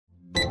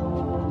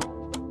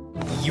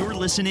You're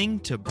listening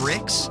to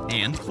Bricks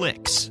and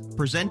Clicks,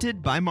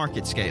 presented by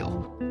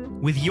MarketScale,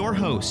 with your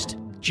host,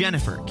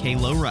 Jennifer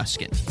Kalo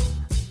Ruskin.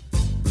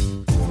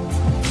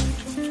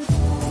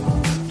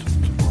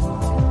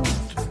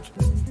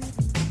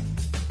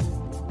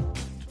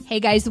 Hey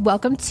guys,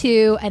 welcome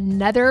to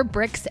another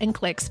Bricks and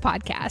Clicks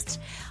podcast.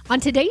 On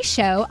today's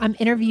show, I'm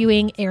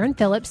interviewing Erin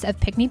Phillips of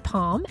Pickney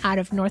Palm out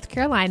of North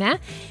Carolina,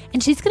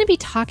 and she's going to be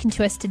talking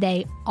to us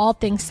today all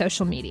things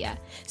social media.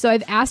 So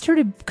I've asked her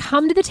to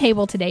come to the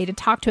table today to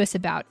talk to us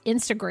about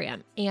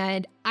Instagram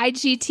and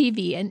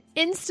IGTV and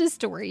Insta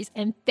Stories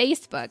and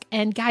Facebook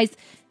and guys,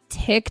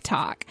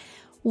 TikTok.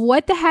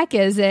 What the heck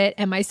is it?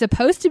 Am I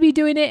supposed to be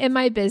doing it in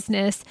my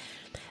business?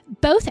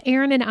 Both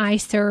Erin and I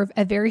serve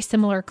a very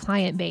similar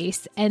client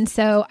base, and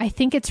so I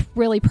think it's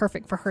really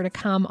perfect for her to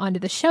come onto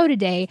the show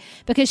today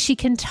because she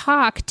can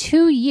talk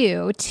to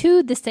you,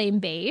 to the same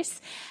base,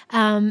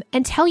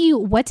 and tell you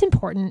what's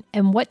important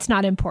and what's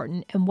not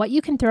important and what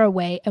you can throw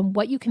away and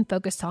what you can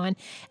focus on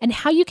and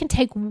how you can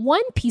take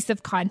one piece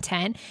of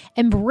content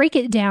and break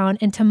it down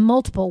into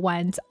multiple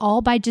ones,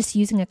 all by just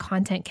using a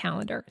content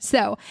calendar.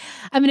 So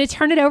I'm going to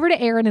turn it over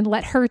to Erin and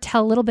let her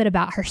tell a little bit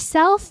about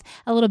herself,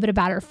 a little bit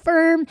about her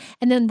firm,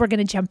 and then we're going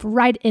to jump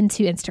right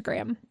into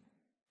Instagram.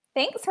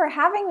 Thanks for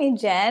having me,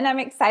 Jen. I'm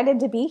excited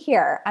to be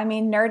here. I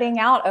mean, nerding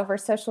out over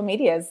social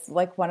media is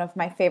like one of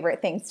my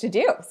favorite things to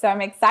do. So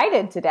I'm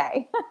excited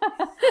today.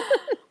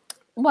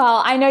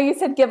 Well, I know you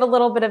said give a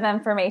little bit of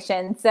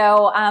information.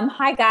 So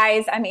hi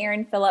guys, I'm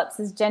Erin Phillips.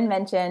 As Jen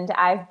mentioned,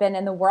 I've been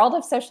in the world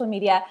of social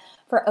media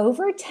for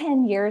over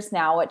 10 years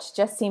now, which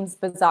just seems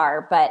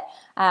bizarre, but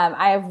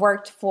I have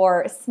worked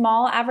for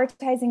small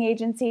advertising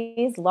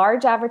agencies,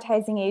 large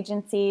advertising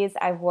agencies.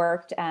 I've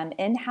worked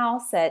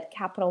in-house at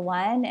Capital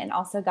One and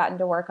also gotten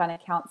to work on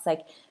accounts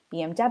like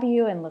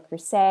BMW and Le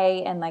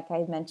Creuset, and like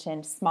I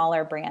mentioned,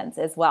 smaller brands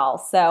as well.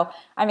 So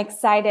I'm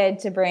excited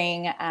to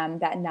bring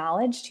that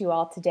knowledge to you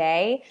all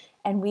today.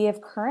 And we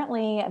have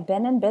currently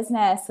been in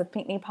business with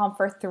Pickney Palm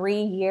for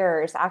 3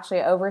 years,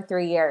 actually over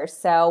 3 years.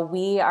 So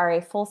we are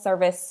a full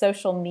service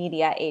social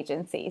media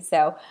agency.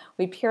 So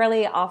we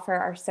purely offer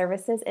our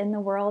services in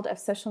the world of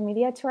social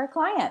media to our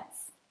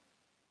clients.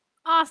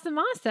 Awesome.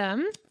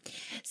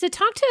 So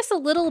talk to us a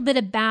little bit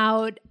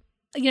about,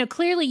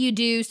 clearly you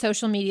do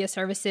social media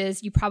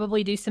services. You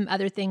probably do some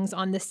other things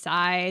on the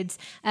sides.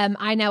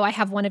 I know I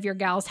have one of your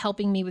gals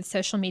helping me with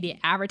social media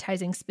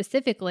advertising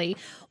specifically.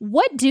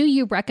 What do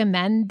you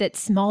recommend that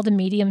small to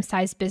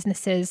medium-sized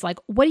businesses,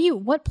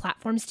 what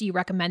platforms do you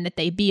recommend that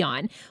they be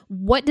on?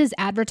 What does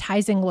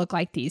advertising look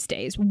like these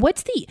days?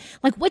 What's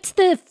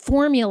the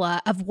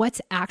formula of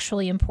what's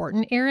actually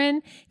important,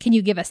 Erin? Can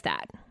you give us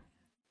that?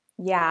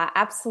 Yeah,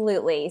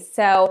 absolutely.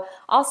 So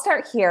I'll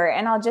start here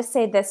and I'll just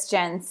say this,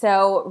 Jen.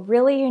 So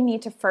really you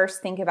need to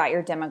first think about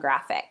your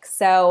demographic.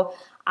 So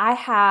I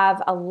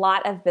have a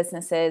lot of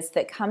businesses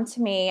that come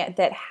to me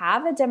that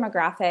have a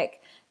demographic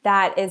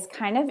that is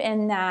kind of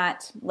in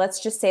that,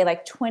 let's just say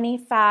like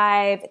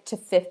 25 to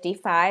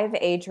 55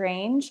 age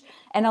range.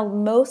 And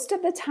most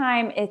of the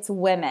time it's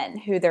women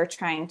who they're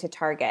trying to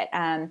target.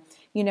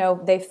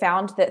 They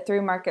found that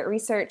through market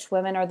research,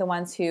 women are the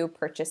ones who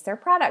purchase their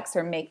products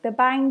or make the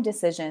buying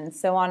decisions,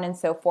 so on and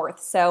so forth.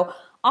 So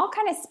I'll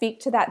kind of speak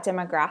to that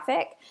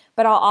demographic,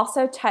 but I'll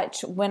also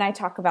touch when I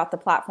talk about the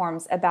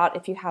platforms about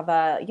if you have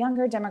a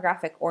younger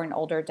demographic or an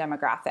older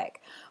demographic.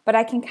 But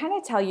I can kind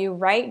of tell you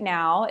right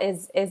now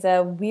is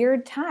a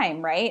weird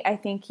time, right? I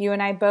think you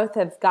and I both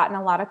have gotten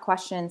a lot of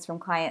questions from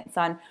clients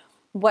on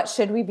what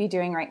should we be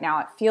doing right now.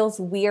 It feels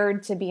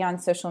weird to be on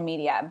social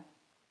media.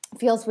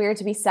 Feels weird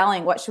to be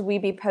selling. What should we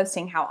be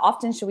posting? How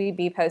often should we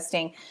be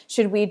posting?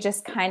 Should we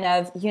just kind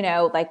of,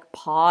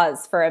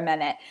 pause for a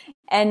minute?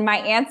 And my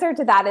answer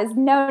to that is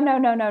no.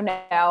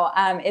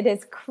 It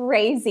is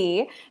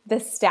crazy, the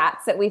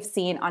stats that we've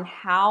seen on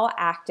how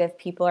active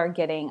people are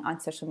getting on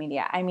social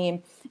media. I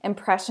mean,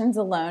 impressions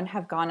alone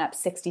have gone up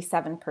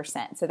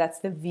 67%. So that's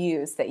the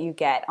views that you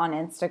get on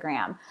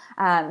Instagram.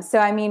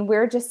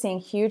 We're just seeing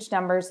huge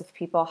numbers of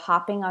people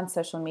hopping on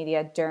social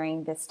media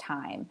during this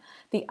time.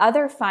 The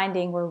other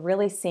finding we're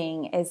really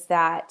seeing is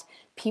that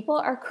people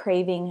are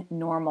craving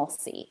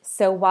normalcy.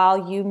 So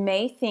while you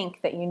may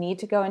think that you need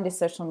to go into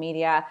social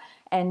media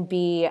and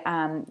be,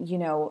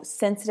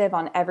 sensitive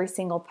on every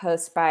single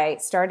post by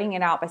starting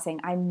it out by saying,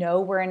 I know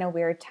we're in a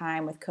weird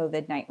time with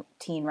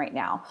COVID-19 right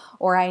now,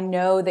 or I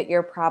know that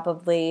you're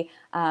probably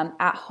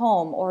at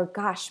home, or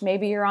gosh,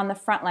 maybe you're on the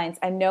front lines.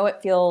 I know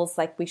it feels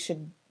like we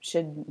should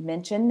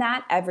mention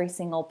that every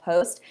single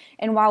post.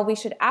 And while we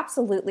should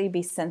absolutely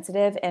be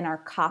sensitive in our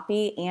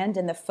copy and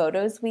in the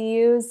photos we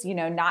use,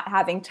 not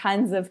having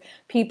tons of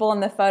people in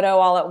the photo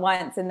all at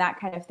once and that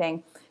kind of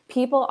thing,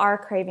 people are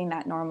craving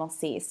that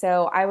normalcy.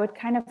 So I would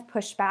kind of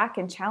push back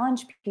and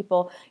challenge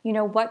people,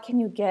 what can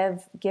you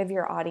give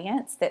your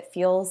audience that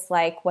feels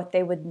like what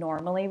they would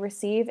normally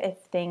receive if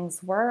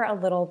things were a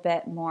little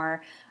bit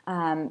more,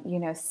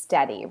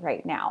 steady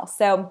right now.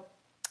 So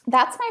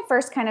that's my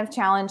first kind of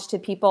challenge to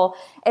people.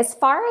 As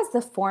far as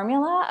the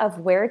formula of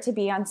where to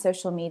be on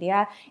social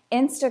media,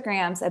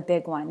 Instagram's a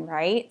big one,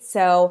 right?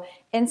 So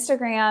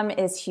Instagram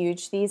is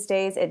huge these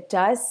days. It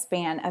does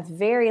span a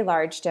very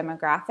large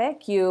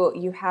demographic.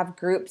 You have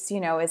groups,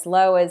 as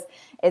low as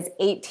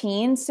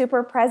 18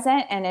 super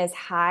present and as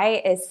high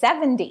as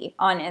 70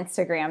 on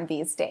Instagram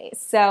these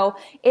days. So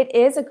it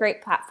is a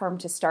great platform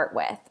to start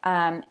with.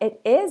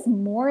 It is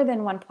more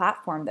than one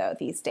platform though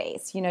these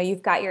days.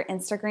 You've got your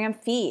Instagram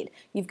feed,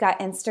 you've got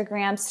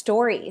Instagram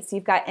stories,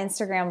 you've got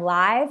Instagram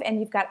Live, and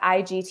you've got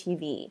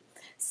IGTV.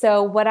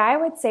 So what I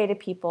would say to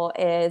people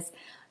is,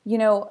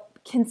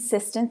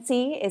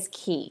 consistency is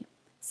key.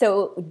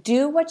 So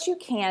do what you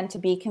can to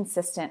be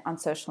consistent on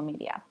social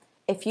media.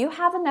 If you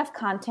have enough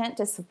content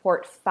to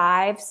support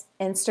 5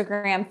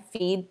 Instagram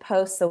feed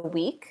posts a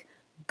week,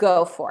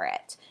 go for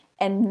it.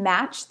 And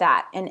match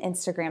that in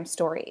Instagram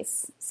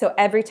stories. So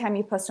every time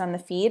you post on the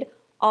feed,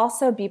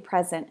 also be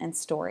present in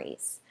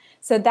stories.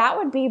 So that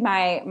would be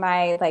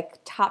my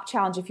top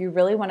challenge if you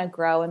really want to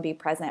grow and be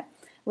present.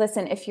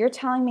 Listen, if you're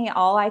telling me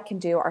all I can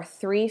do are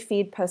 3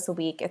 feed posts a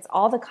week, it's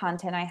all the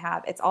content I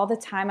have, it's all the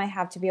time I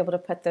have to be able to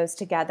put those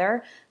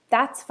together,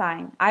 that's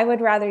fine. I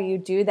would rather you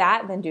do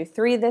that than do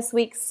 3 this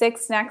week,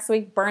 6 next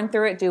week, burn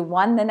through it, do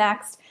 1 the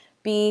next.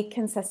 Be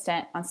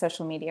consistent on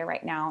social media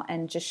right now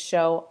and just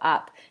show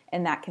up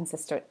in that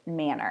consistent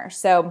manner.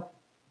 So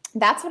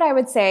that's what I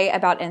would say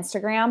about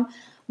Instagram.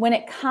 When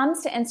it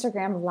comes to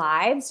Instagram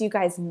Lives, you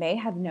guys may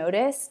have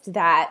noticed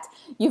that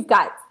you've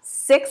got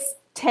 6,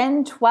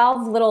 10,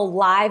 12 little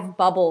live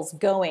bubbles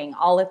going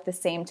all at the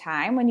same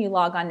time when you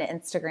log on to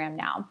Instagram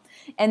now.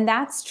 And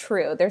that's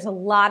true. There's a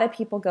lot of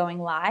people going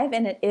live,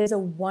 and it is a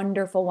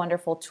wonderful,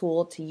 wonderful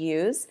tool to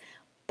use.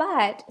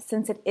 But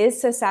since it is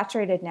so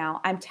saturated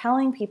now, I'm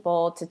telling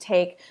people to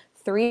take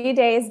 3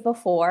 days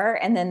before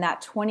and then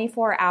that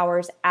 24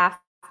 hours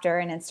after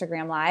an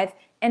Instagram Live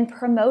and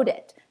promote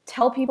it.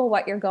 Tell people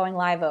what you're going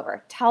live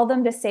over. Tell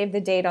them to save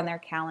the date on their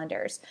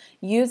calendars.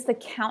 Use the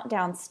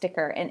countdown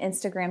sticker in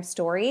Instagram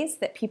stories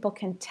that people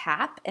can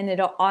tap and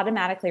it'll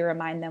automatically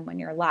remind them when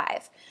you're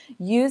live.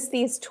 Use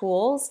these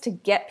tools to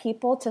get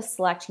people to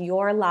select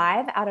your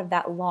live out of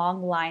that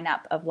long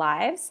lineup of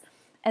lives.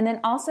 And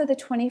then also the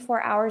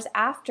 24 hours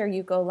after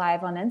you go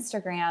live on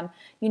Instagram,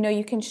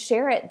 you can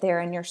share it there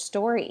in your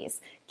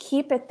stories.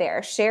 Keep it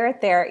there, share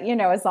it there,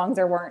 as long as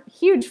there weren't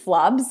huge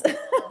flubs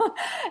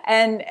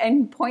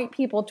and point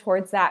people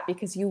towards that,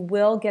 because you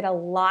will get a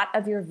lot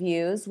of your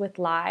views with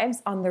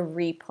lives on the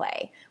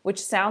replay, which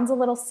sounds a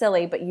little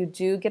silly, but you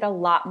do get a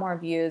lot more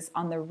views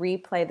on the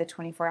replay the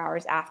 24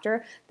 hours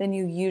after than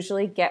you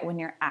usually get when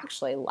you're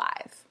actually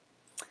live.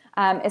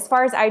 As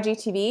far as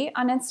IGTV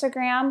on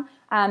Instagram,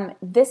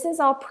 this is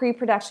all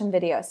pre-production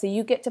video. So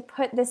you get to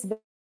put this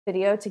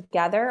video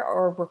together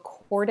or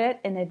record it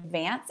in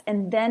advance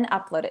and then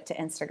upload it to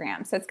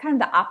Instagram. So it's kind of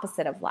the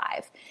opposite of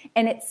live,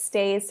 and it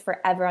stays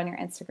forever on your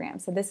Instagram.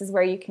 So this is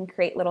where you can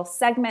create little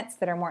segments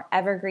that are more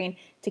evergreen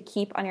to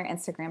keep on your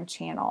Instagram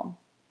channel.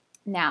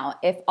 Now,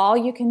 if all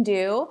you can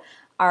do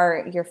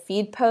are your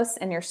feed posts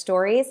and your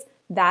stories,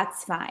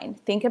 that's fine.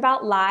 Think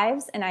about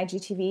lives and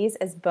IGTVs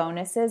as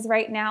bonuses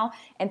right now,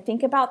 and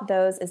think about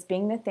those as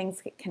being the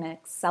things that can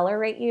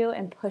accelerate you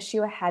and push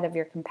you ahead of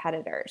your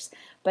competitors.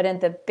 But in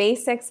the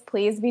basics,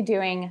 please be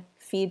doing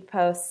feed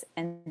posts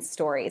and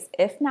stories.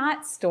 If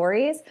not,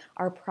 stories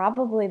are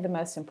probably the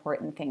most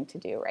important thing to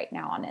do right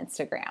now on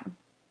Instagram.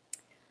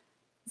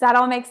 Does that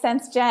all make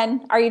sense,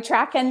 Jen? Are you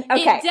tracking?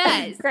 Okay. It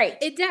does. Great.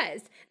 It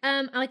does.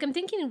 I'm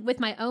thinking with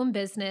my own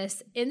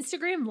business,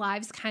 Instagram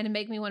Lives kind of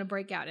make me want to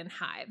break out in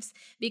hives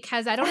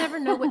because I don't ever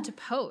know what to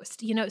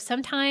post.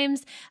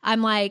 Sometimes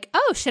I'm like,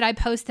 oh, should I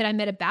post that I'm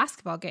at a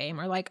basketball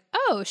game? Or like,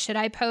 oh, should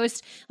I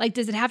post,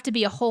 does it have to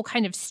be a whole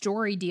kind of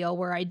story deal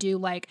where I do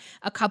like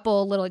a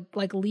couple little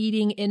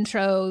leading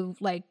intro,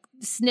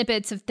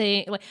 snippets of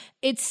things?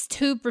 It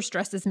super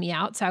stresses me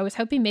out. So I was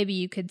hoping maybe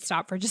you could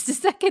stop for just a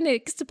second and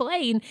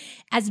explain,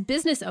 as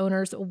business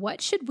owners,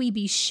 what should we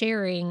be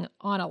sharing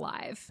on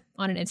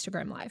an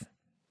Instagram Live?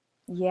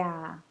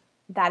 Yeah,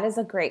 that is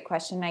a great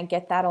question. I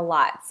get that a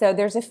lot. So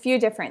there's a few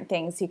different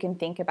things you can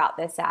think about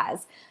this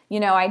as.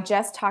 I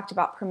just talked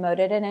about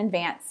promoted in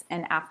advance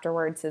and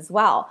afterwards as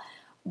well.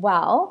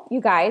 Well,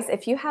 you guys,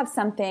 if you have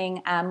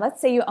something,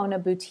 let's say you own a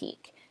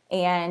boutique,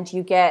 and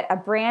you get a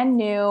brand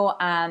new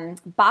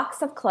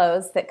box of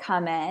clothes that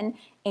come in,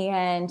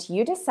 and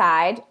you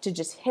decide to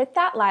just hit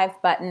that live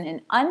button and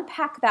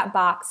unpack that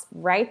box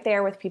right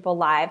there with people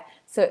live.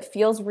 So it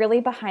feels really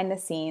behind the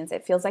scenes.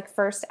 It feels like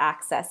first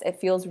access. It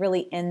feels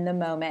really in the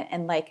moment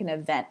and like an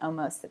event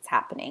almost that's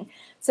happening.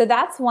 So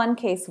that's one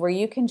case where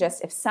you can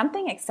just, if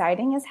something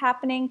exciting is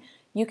happening,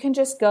 you can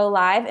just go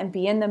live and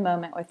be in the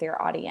moment with your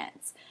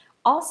audience.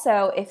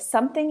 Also, if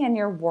something in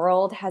your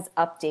world has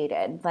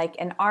updated, like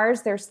in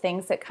ours, there's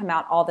things that come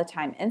out all the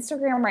time.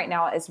 Instagram right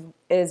now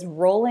is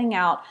rolling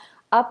out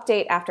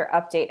update after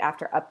update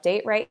after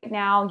update right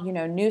now,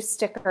 new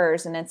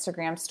stickers and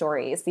Instagram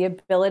stories, the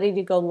ability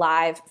to go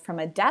live from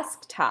a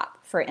desktop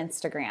for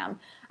Instagram.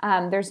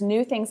 There's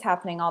new things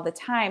happening all the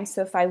time.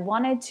 So if I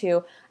wanted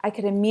to, I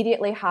could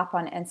immediately hop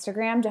on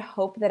Instagram to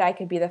hope that I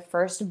could be the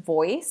first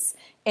voice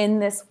in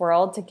this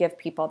world to give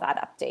people that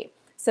update.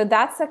 So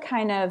that's a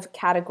kind of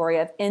category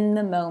of in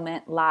the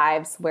moment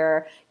lives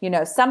where,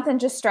 something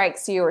just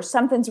strikes you or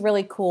something's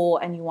really cool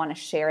and you want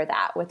to share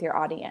that with your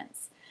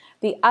audience.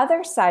 The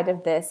other side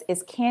of this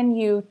is, can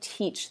you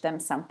teach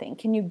them something?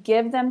 Can you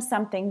give them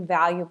something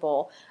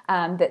valuable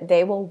that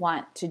they will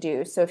want to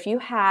do? So if you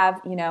have,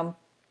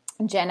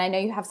 Jen, I know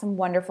you have some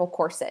wonderful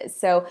courses.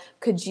 So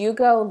could you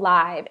go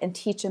live and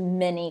teach a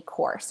mini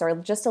course or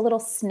just a little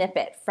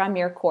snippet from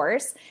your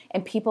course,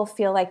 and people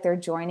feel like they're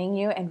joining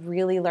you and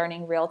really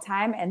learning real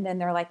time? And then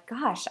they're like,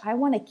 gosh, I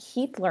want to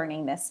keep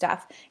learning this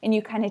stuff. And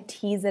you kind of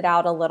tease it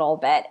out a little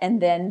bit,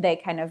 and then they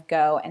kind of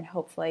go and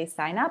hopefully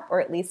sign up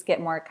or at least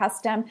get more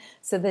accustomed.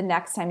 So the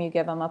next time you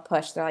give them a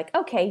push, they're like,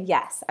 okay,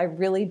 yes, I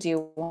really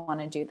do want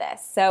to do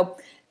this. So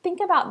think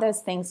about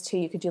those things too.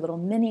 You could do little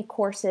mini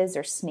courses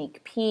or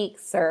sneak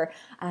peeks or,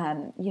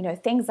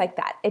 things like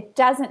that. It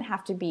doesn't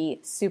have to be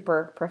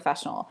super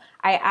professional.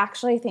 I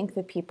actually think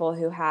the people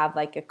who have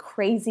like a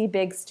crazy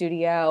big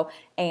studio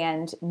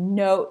and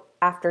note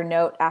after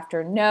note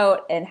after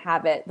note and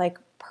have it like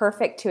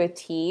perfect to a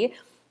T,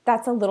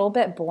 that's a little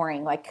bit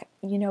boring. Like,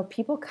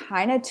 people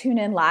kind of tune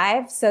in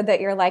live so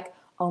that you're like,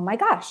 oh my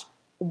gosh,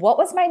 what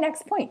was my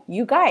next point?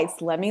 You guys,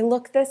 let me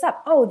look this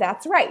up. Oh,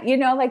 that's right.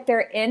 Like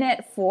they're in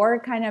it for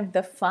kind of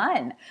the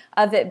fun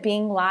of it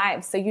being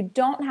live. So you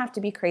don't have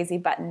to be crazy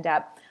buttoned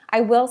up.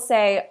 I will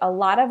say a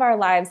lot of our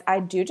lives,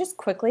 I do just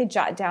quickly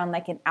jot down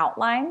like an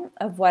outline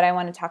of what I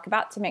want to talk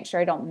about to make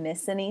sure I don't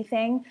miss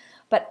anything.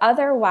 But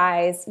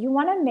otherwise, you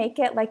want to make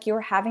it like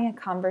you're having a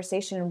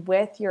conversation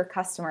with your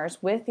customers,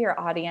 with your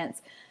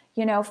audience,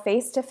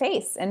 face to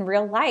face in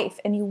real life.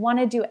 And you want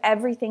to do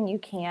everything you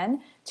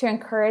can to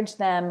encourage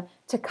them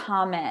to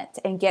comment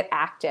and get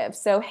active.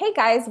 So, hey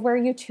guys, where are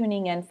you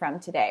tuning in from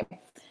today?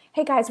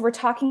 Hey guys, we're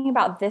talking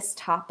about this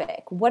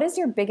topic. What is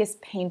your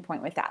biggest pain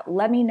point with that?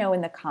 Let me know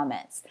in the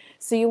comments.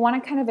 So you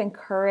want to kind of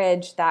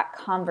encourage that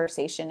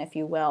conversation, if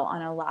you will,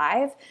 on a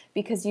live,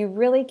 because you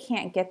really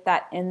can't get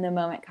that in the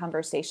moment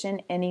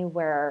conversation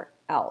anywhere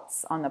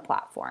else on the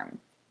platform.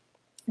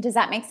 Does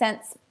that make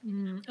sense?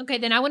 Okay,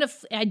 then I want to,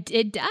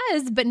 it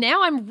does, but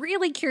now I'm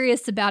really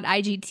curious about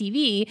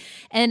IGTV,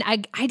 and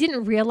I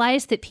didn't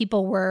realize that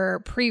people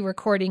were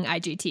pre-recording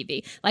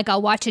IGTV. Like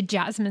I'll watch a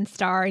Jasmine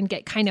Star and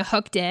get kind of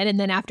hooked in, and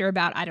then after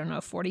about,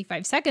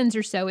 45 seconds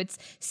or so, it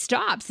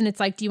stops, and it's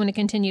like, do you want to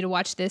continue to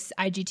watch this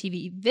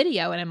IGTV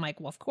video? And I'm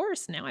like, well, of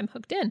course, now I'm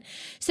hooked in.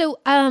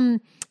 So,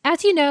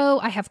 as you know,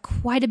 I have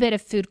quite a bit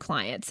of food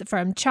clients,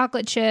 from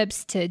chocolate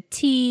chips to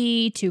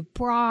tea to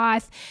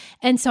broth,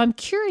 and so I'm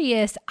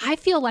curious, I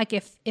feel like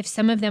if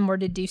some of them were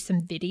to do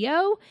some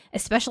video,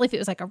 especially if it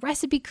was like a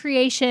recipe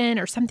creation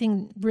or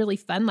something really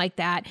fun like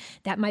that,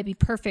 that might be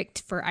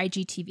perfect for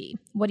IGTV.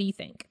 What do you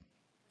think?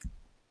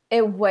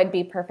 It would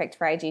be perfect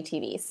for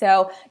IGTV.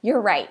 So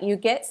you're right. You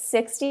get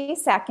 60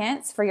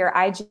 seconds for your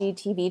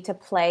IGTV to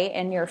play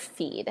in your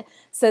feed.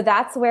 So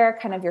that's where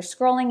kind of you're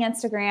scrolling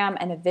Instagram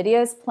and a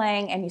video is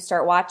playing and you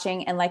start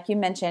watching. And like you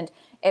mentioned,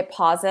 it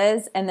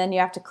pauses and then you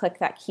have to click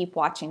that keep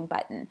watching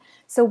button.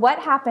 So what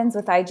happens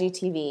with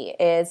IGTV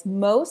is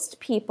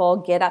most people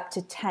get up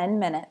to 10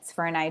 minutes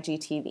for an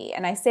IGTV.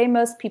 And I say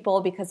most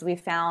people because we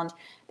found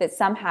that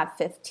some have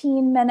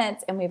 15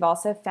 minutes, and we've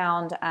also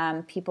found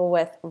people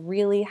with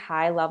really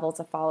high levels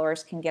of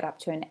followers can get up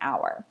to an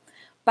hour.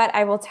 But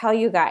I will tell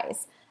you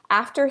guys,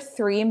 after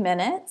 3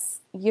 minutes,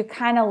 you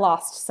kind of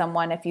lost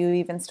someone if you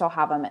even still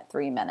have them at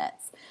 3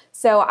 minutes.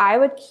 So I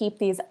would keep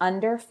these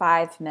under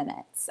 5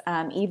 minutes.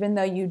 Even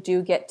though you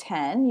do get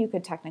 10, you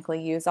could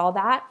technically use all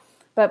that.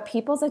 But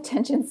people's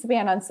attention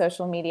span on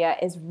social media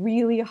is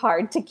really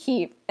hard to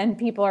keep, and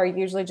people are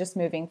usually just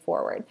moving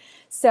forward.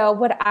 So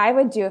what I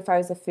would do if I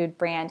was a food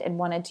brand and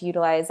wanted to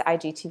utilize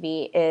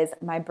IGTV is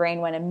my brain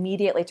went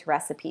immediately to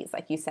recipes,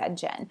 like you said,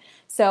 Jen.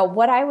 So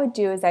what I would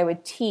do is I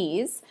would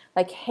tease,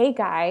 like, hey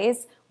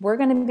guys, we're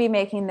going to be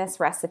making this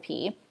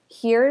recipe.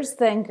 Here's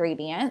the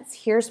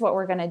ingredients. Here's what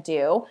we're going to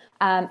do.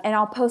 And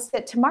I'll post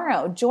it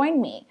tomorrow. Join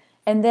me.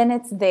 And then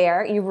it's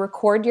there. You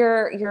record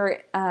your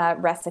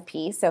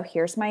recipe. So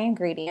here's my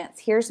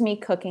ingredients. Here's me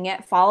cooking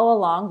it. Follow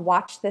along.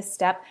 Watch this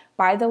step.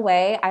 By the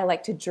way, I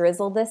like to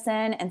drizzle this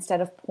in instead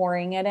of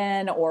pouring it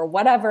in, or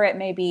whatever it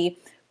may be.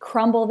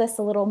 Crumble this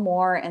a little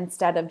more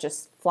instead of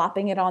just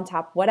flopping it on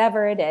top.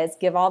 Whatever it is,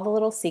 give all the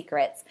little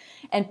secrets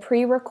and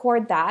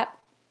pre-record that.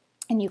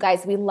 And you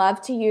guys, we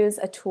love to use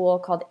a tool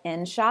called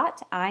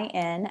InShot,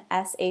 InShot.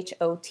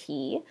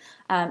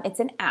 It's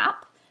an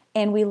app.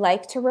 And we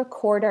like to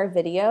record our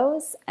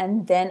videos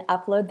and then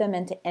upload them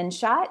into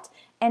InShot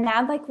and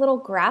add like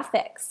little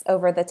graphics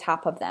over the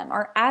top of them,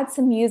 or add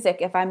some music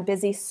if I'm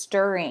busy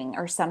stirring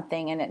or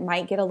something and it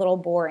might get a little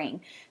boring.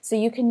 So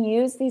you can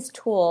use these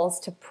tools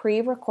to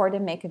pre-record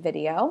and make a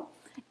video,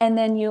 and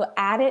then you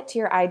add it to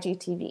your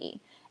IGTV.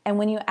 And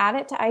when you add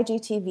it to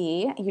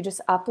IGTV, you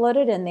just upload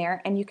it in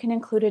there, and you can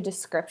include a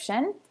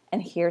description.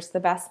 And here's the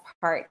best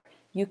part.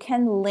 You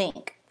can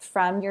link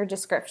from your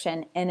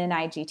description in an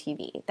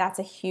IGTV. That's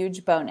a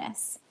huge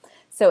bonus.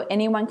 So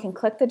anyone can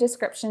click the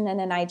description in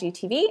an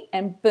IGTV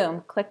and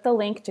boom, click the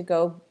link to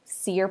go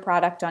see your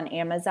product on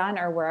Amazon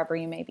or wherever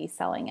you may be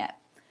selling it.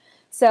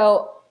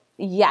 So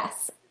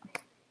yes,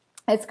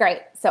 it's great.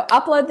 So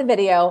upload the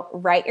video,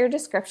 write your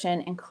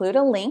description, include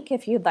a link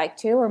if you'd like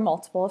to, or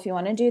multiple if you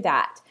want to do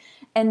that.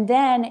 And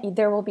then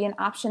there will be an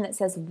option that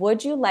says,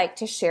 would you like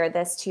to share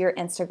this to your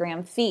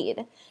Instagram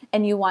feed?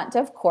 And you want to,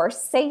 of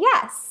course, say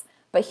yes.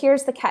 But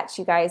here's the catch,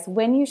 you guys.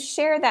 When you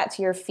share that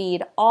to your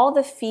feed, all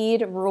the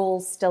feed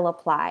rules still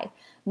apply,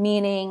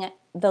 meaning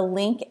the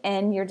link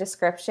in your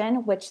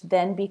description, which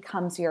then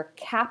becomes your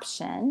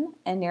caption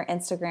in your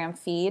Instagram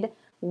feed,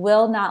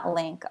 will not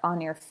link on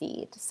your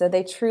feed. So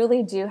they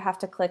truly do have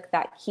to click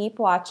that keep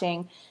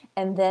watching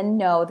and then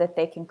know that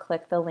they can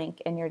click the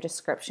link in your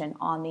description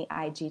on the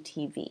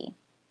IGTV.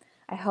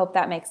 I hope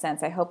that makes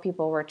sense. I hope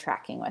people were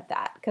tracking with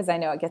that because I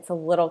know it gets a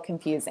little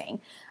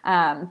confusing.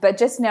 But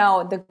just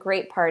know the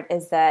great part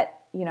is that,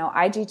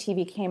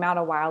 IGTV came out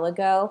a while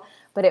ago,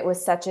 but it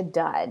was such a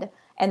dud.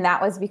 And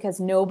that was because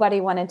nobody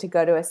wanted to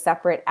go to a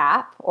separate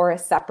app or a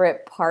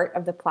separate part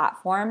of the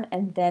platform.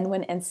 And then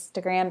when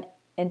Instagram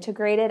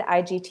integrated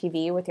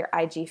IGTV with your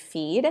IG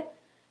feed,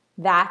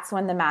 that's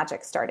when the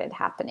magic started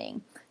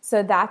happening.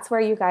 So that's where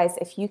you guys,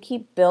 if you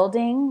keep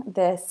building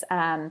this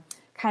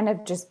kind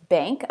of just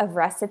bank of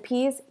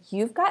recipes,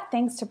 you've got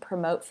things to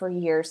promote for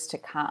years to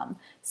come.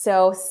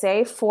 So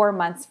say 4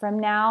 months from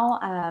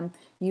now,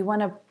 you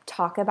want to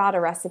talk about a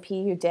recipe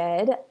you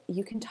did,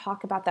 you can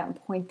talk about that and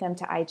point them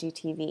to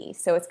IGTV.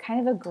 So it's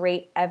kind of a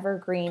great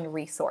evergreen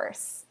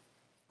resource.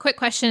 Quick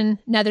question,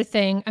 another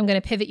thing, I'm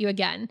going to pivot you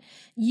again.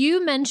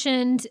 You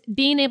mentioned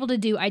being able to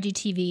do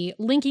IGTV,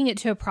 linking it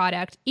to a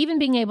product, even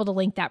being able to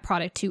link that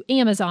product to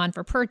Amazon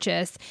for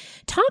purchase.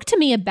 Talk to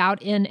me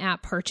about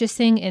in-app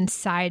purchasing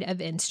inside of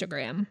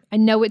Instagram. I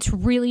know it's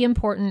really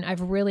important.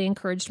 I've really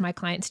encouraged my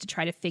clients to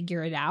try to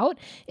figure it out.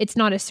 It's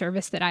not a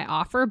service that I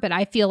offer, but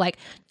I feel like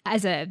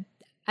as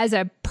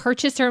a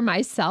purchaser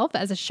myself,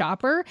 as a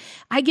shopper,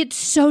 I get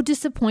so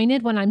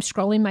disappointed when I'm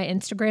scrolling my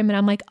Instagram and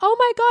I'm like, oh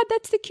my God,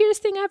 that's the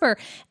cutest thing ever.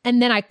 And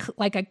then I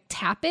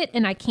tap it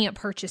and I can't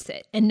purchase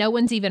it. And no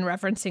one's even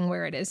referencing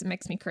where it is. It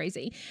makes me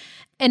crazy.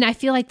 And I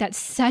feel like that's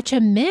such a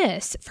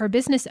miss for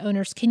business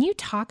owners. Can you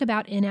talk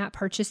about in-app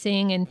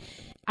purchasing? And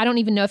I don't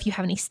even know if you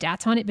have any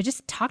stats on it, but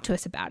just talk to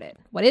us about it.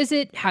 What is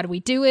it? How do we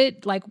do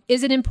it?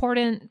 Is it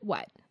important?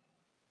 What?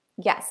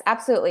 Yes,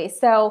 absolutely.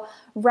 So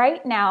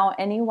right now,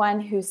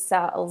 anyone who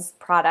sells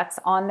products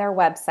on their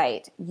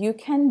website, you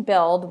can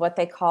build what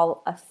they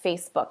call a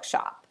Facebook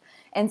shop.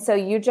 And so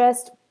you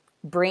just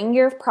bring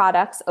your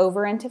products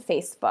over into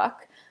Facebook.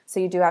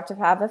 So you do have to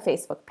have a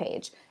Facebook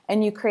page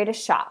and you create a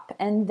shop.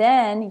 And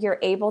then you're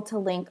able to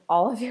link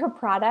all of your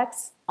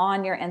products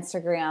on your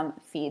Instagram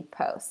feed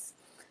posts.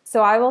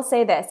 So I will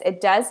say this,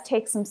 it does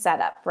take some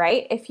setup,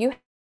 right? If you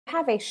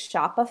have a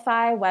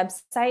Shopify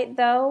website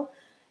though,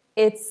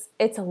 it's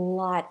a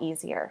lot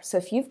easier. So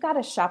if you've got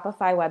a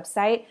Shopify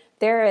website,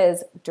 there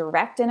is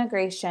direct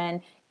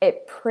integration.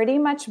 It pretty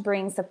much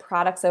brings the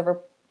products over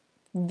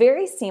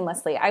very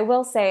seamlessly. I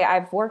will say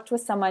I've worked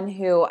with someone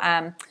who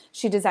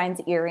she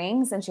designs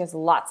earrings and she has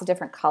lots of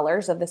different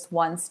colors of this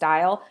one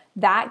style.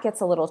 That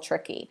gets a little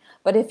tricky.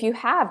 But if you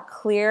have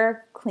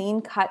clear,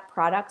 clean cut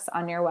products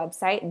on your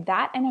website,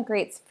 that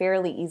integrates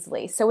fairly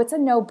easily. So it's a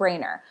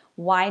no-brainer.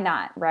 Why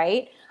not,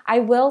 right? I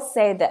will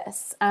say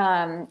this,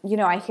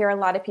 I hear a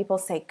lot of people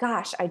say,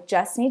 gosh, I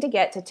just need to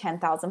get to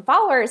 10,000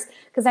 followers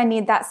because I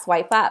need that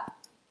swipe up.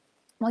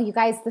 Well, you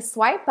guys, the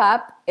swipe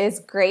up is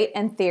great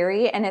in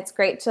theory, and it's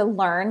great to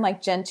learn,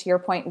 like Jen, to your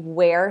point,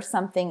 where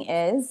something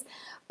is.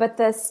 But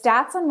the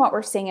stats on what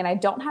we're seeing, and I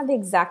don't have the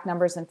exact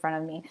numbers in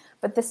front of me,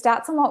 but the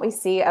stats on what we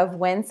see of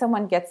when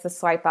someone gets the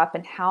swipe up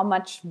and how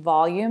much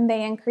volume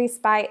they increase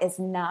by is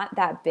not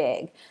that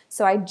big.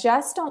 So I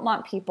just don't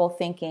want people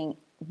thinking,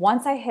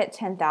 once I hit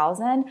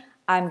 10,000,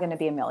 I'm going to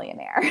be a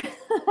millionaire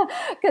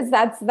because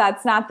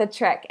that's not the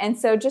trick. And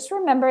so just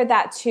remember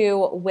that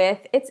too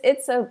with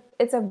it's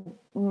a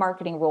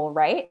marketing rule,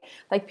 right?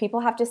 Like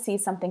people have to see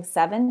something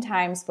 7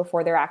 times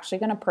before they're actually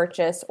going to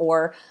purchase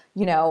or,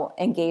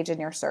 engage in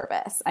your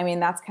service. I mean,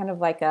 that's kind of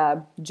like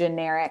a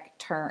generic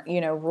term,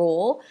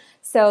 rule.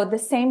 So the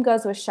same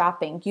goes with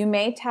shopping. You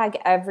may tag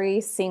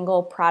every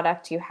single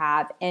product you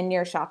have in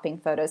your shopping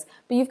photos,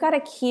 but you've got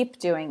to keep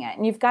doing it.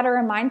 And you've got to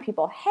remind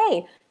people,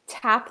 hey,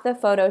 tap the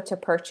photo to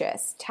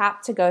purchase,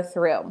 tap to go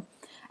through.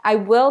 I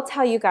will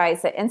tell you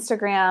guys that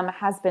Instagram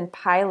has been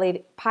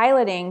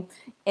piloting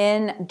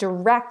in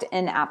direct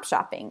in-app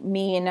shopping,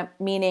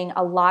 meaning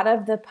a lot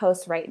of the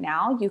posts right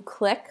now, you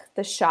click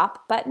the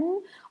shop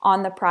button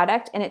on the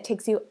product and it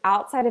takes you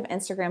outside of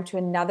Instagram to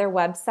another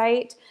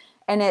website.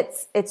 And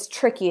it's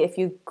tricky if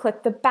you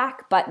click the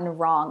back button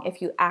wrong.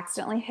 If you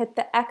accidentally hit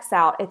the X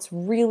out, it's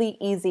really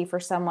easy for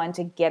someone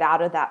to get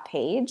out of that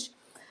page.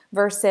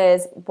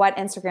 Versus what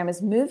Instagram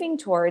is moving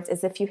towards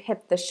is if you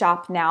hit the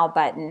shop now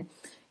button,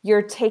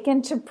 you're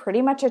taken to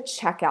pretty much a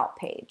checkout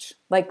page,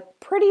 like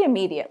pretty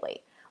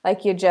immediately.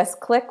 Like you just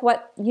click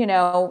what,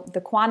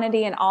 the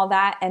quantity and all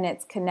that, and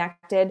it's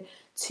connected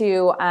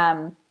to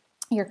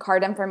your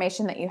card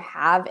information that you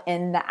have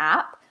in the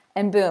app.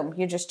 and boom,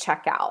 you just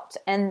check out.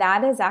 And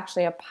that is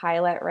actually a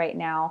pilot right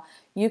now.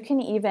 You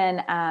can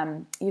even,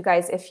 you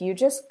guys, if you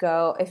just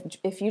Google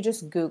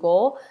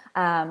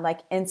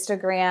like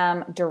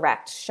Instagram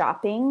direct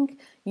shopping,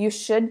 you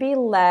should be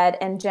led,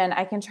 and Jen,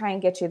 I can try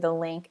and get you the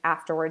link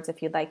afterwards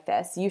if you'd like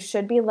this. You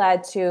should be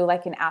led to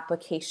like an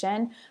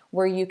application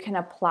where you can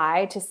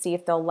apply to see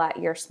if they'll let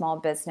your small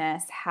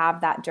business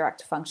have that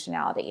direct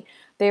functionality.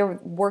 They're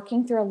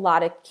working through a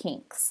lot of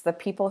kinks. The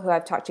people who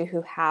I've talked to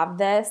who have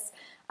this,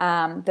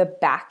 the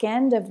back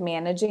end of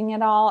managing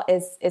it all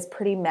is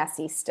pretty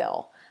messy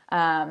still.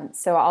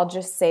 So I'll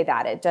just say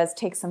that it does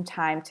take some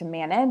time to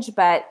manage,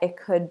 but it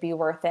could be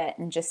worth it,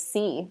 and just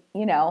see,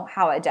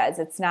 how it does.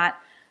 It's not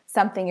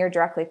something you're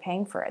directly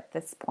paying for at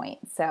this point.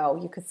 So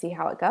you could see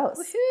how it goes.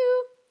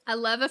 Woohoo! I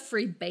love a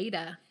free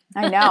beta.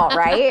 I know,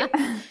 right?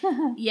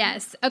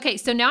 Yes. Okay.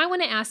 So now I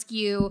want to ask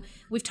you,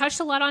 we've touched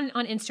a lot on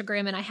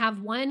Instagram, and I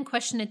have one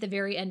question at the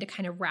very end to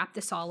kind of wrap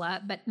this all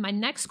up. But my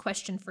next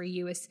question for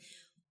you is,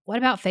 what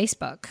about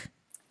Facebook?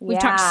 We've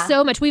talked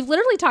so much. We've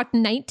literally talked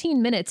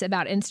 19 minutes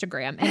about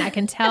Instagram, and I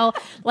can tell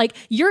like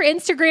your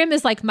Instagram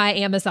is like my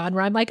Amazon,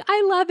 where I'm like,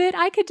 I love it.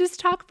 I could just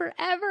talk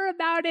forever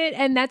about it.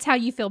 And that's how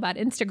you feel about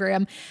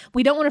Instagram.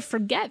 We don't want to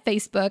forget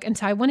Facebook. And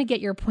so I want to get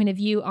your point of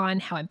view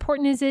on how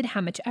important is it? How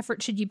much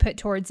effort should you put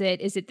towards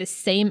it? Is it the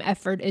same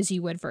effort as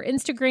you would for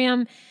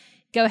Instagram?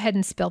 Go ahead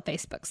and spill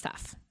Facebook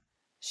stuff.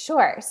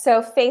 Sure.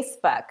 So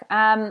Facebook,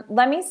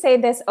 let me say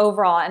this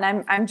overall,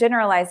 and I'm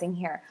generalizing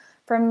here.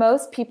 For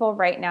most people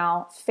right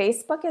now,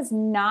 Facebook is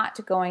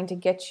not going to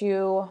get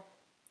you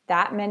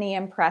that many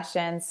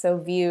impressions, so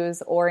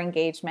views or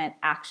engagement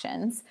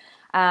actions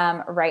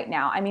right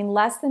now. I mean,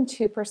 less than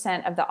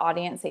 2% of the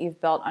audience that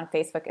you've built on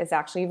Facebook is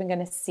actually even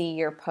going to see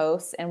your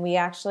posts. And we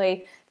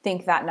actually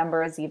think that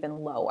number is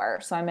even lower.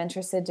 So I'm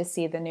interested to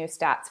see the new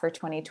stats for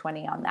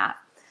 2020 on that.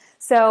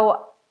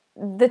 So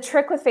the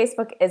trick with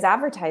Facebook is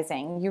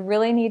advertising. You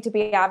really need to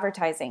be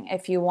advertising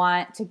if you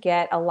want to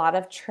get a lot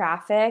of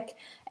traffic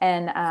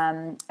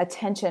and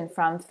attention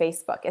from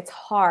Facebook. It's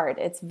hard.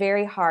 It's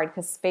very hard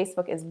because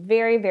Facebook is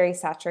very, very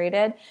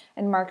saturated.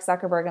 And Mark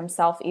Zuckerberg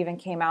himself even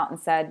came out and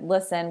said,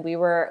 listen,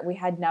 we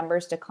had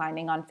numbers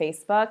declining on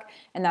Facebook.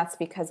 And that's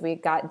because we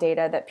got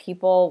data that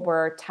people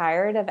were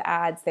tired of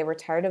ads. They were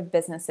tired of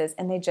businesses,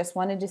 and they just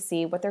wanted to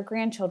see what their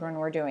grandchildren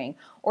were doing,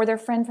 or their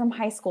friend from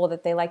high school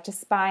that they like to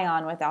spy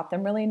on without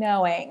them really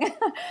knowing.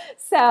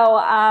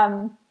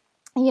 So,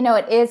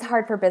 it is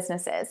hard for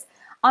businesses.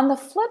 On the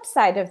flip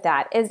side of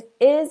that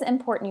is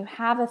important you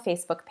have a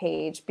Facebook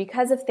page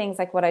because of things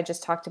like what I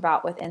just talked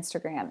about with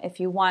Instagram. If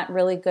you want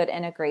really good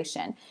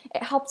integration,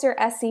 it helps your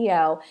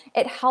SEO.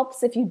 It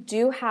helps if you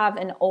do have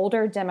an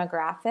older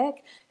demographic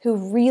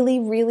who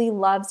really, really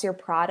loves your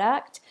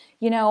product.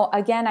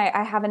 Again,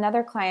 I have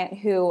another client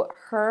who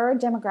her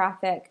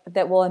demographic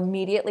that will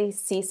immediately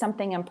see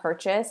something and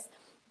purchase,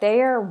 they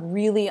are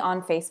really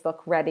on Facebook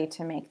ready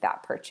to make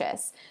that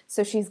purchase.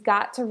 So she's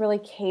got to really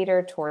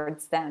cater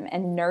towards them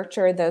and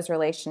nurture those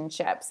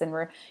relationships and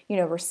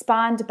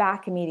respond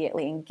back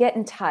immediately and get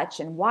in touch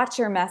and watch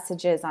your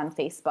messages on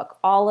Facebook,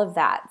 all of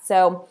that.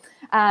 So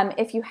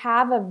if you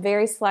have a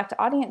very select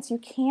audience, you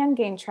can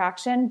gain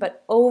traction,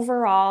 but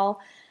overall,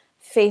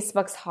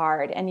 Facebook's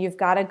hard, and you've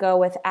got to go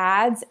with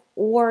ads,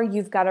 or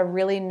you've got to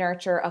really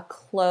nurture a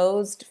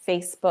closed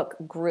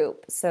Facebook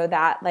group. So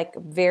that like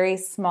very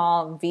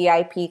small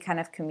VIP kind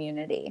of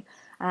community.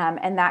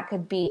 And that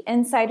could be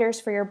insiders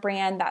for your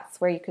brand.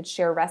 That's where you could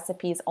share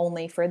recipes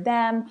only for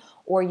them,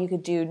 or you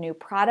could do new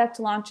product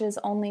launches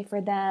only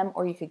for them,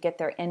 or you could get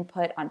their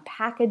input on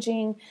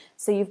packaging.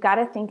 So you've got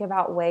to think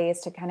about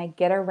ways to kind of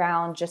get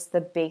around just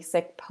the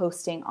basic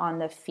posting on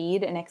the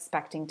feed and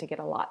expecting to get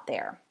a lot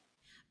there.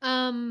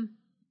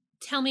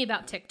 Tell me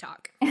about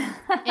TikTok.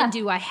 And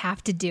do I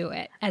have to do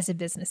it as a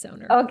business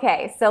owner?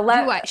 Okay, so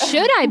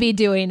should I be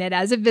doing it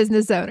as a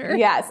business owner?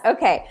 Yes.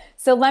 Okay.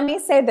 So let me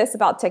say this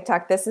about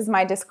TikTok. This is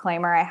my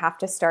disclaimer. I have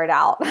to start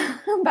out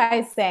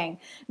by saying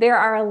there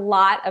are a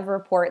lot of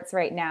reports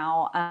right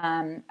now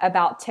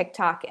about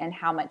TikTok and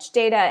how much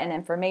data and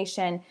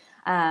information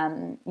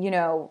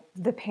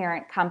the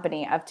parent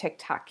company of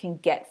TikTok can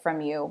get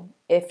from you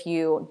if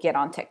you get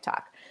on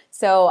TikTok.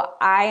 So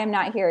I am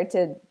not here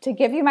to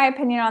give you my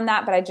opinion on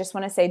that, but I just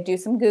want to say do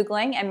some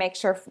Googling and make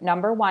sure,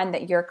 number one,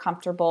 that you're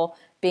comfortable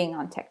being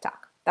on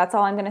TikTok. That's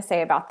all I'm going to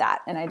say about that.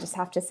 And I just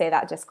have to say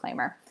that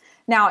disclaimer.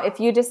 Now, if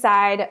you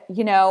decide,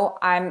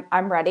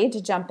 I'm ready to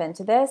jump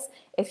into this,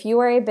 if you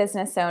are a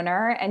business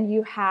owner and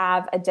you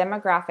have a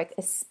demographic,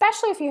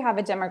 especially if you have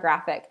a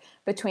demographic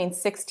between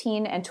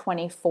 16 and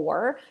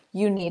 24,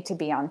 you need to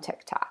be on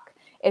TikTok.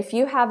 If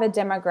you have a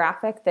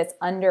demographic that's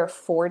under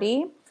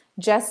 40,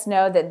 just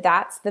know that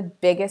that's the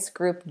biggest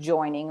group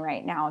joining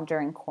right now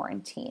during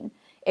quarantine.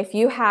 If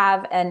you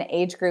have an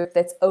age group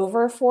that's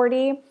over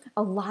 40,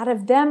 a lot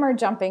of them are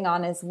jumping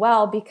on as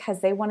well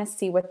because they want to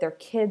see what their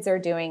kids are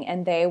doing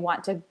and they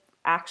want to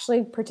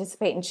actually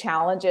participate in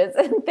challenges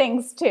and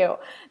things too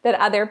that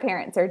other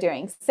parents are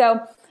doing. So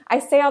I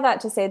say all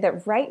that to say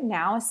that right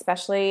now,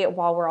 especially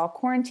while we're all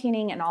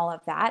quarantining and all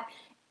of that,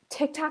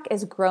 TikTok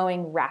is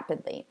growing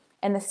rapidly.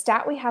 And the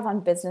stat we have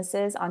on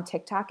businesses on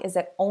TikTok is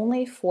that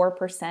only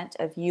 4%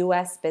 of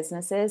US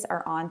businesses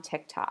are on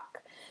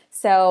TikTok.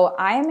 So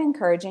I am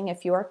encouraging,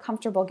 if you are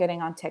comfortable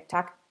getting on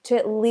TikTok, to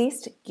at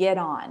least get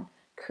on.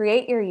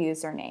 Create your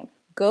username.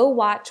 Go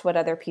watch what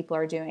other people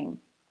are doing.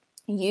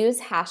 Use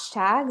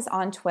hashtags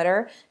on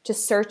Twitter to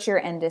search your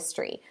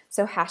industry.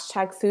 So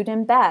hashtag food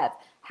and bev,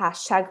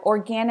 hashtag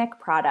organic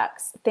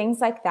products, things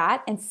like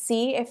that, and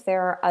see if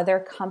there are other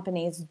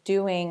companies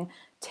doing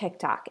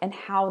TikTok and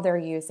how they're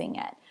using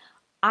it.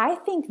 I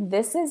think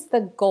this is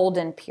the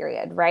golden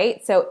period,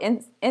 right? So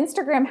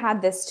Instagram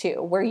had this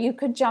too, where you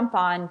could jump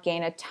on,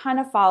 gain a ton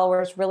of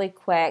followers really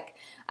quick.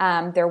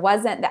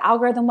 The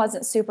algorithm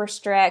wasn't super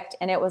strict,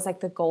 and it was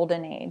like the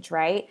golden age,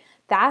 right?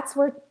 That's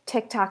where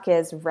TikTok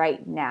is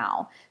right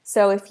now.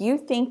 So if you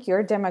think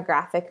your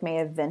demographic may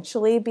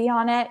eventually be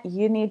on it,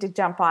 you need to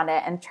jump on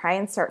it and try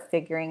and start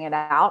figuring it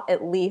out,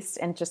 at least,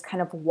 and just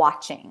kind of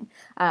watching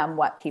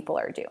what people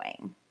are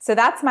doing. So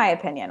that's my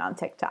opinion on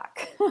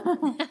TikTok.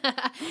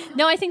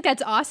 No, I think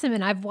that's awesome.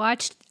 And I've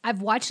watched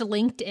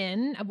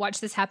LinkedIn. I've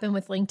watched this happen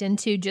with LinkedIn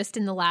too, just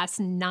in the last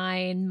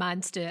 9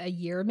 months to a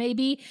year,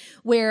 maybe,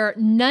 where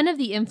none of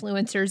the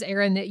influencers,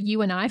 Erin, that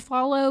you and I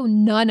follow,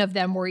 none of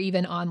them were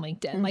even on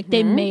LinkedIn. Like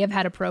they may have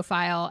had a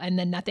profile and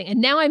then nothing.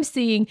 And now I'm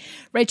seeing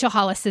Rachel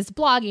Hollis is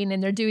blogging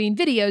and they're doing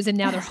videos, and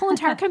now their whole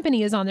entire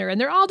company is on there and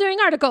they're all doing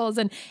articles.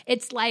 And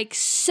it's like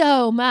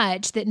so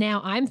much that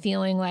now I'm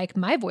feeling like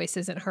my voice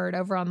isn't heard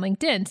over on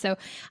LinkedIn. So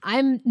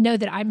I'm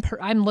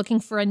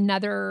looking for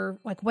another,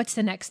 like, what's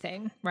the next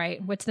thing,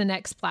 right? What's the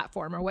next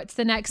platform, or what's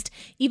the next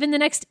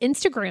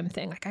Instagram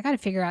thing? Like, I got to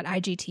figure out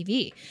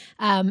IGTV,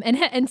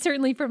 and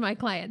certainly for my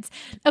clients.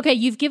 Okay,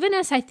 you've given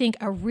us, I think,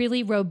 a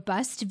really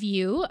robust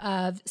view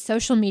of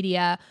social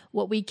media,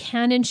 what we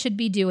can and should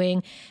be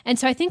doing. And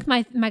so I think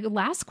my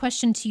last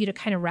question to you to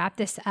kind of wrap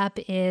this up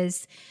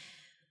is,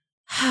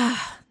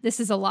 this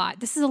is a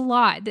lot. This is a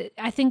lot.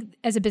 I think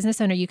as a business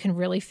owner, you can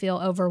really feel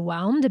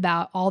overwhelmed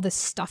about all this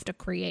stuff to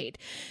create.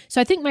 So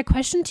I think my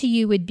question to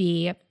you would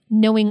be,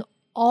 knowing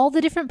all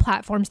the different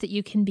platforms that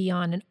you can be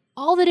on and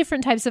all the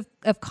different types of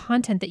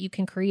content that you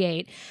can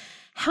create,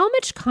 how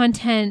much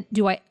content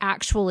do I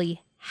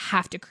actually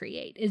have to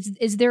create?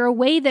 Is there a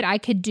way that I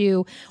could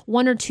do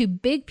one or two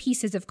big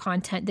pieces of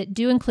content that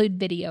do include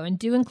video and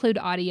do include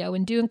audio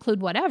and do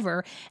include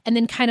whatever, and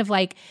then kind of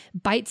like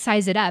bite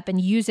size it up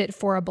and use it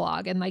for a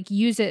blog, and like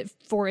use it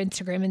for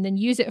Instagram, and then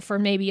use it for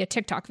maybe a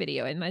TikTok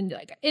video, and then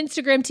like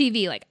Instagram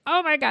TV? Like,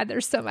 oh my God,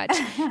 there's so much.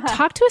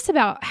 Talk to us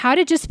about how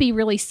to just be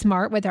really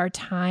smart with our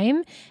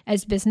time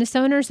as business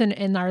owners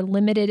and our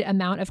limited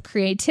amount of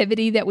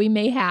creativity that we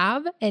may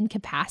have and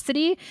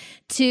capacity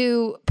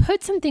to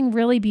put something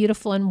really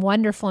beautiful and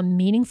wonderful and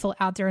meaningful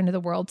out there into the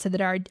world, so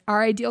that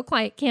our ideal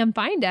client can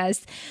find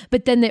us,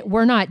 but then that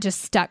we're not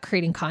just stuck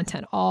creating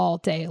content all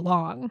day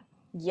long.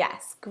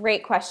 Yes,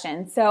 great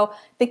question. So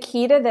the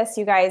key to this,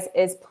 you guys,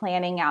 is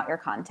planning out your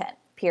content,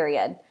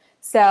 period.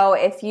 So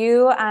if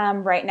you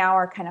right now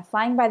are kind of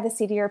flying by the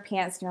seat of your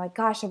pants and you're like,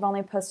 gosh, I've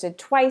only posted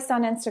twice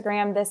on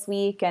Instagram this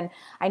week and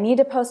I need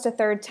to post a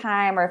third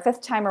time or a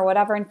fifth time or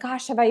whatever. And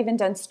gosh, have I even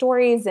done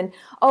stories? And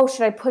oh,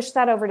 should I push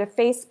that over to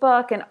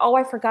Facebook? And oh,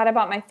 I forgot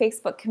about my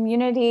Facebook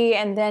community.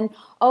 And then,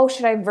 oh,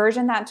 should I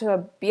version that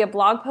to be a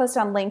blog post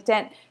on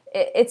LinkedIn?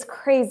 It's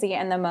crazy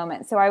in the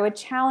moment. So I would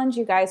challenge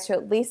you guys to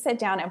at least sit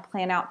down and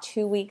plan out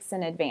 2 weeks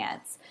in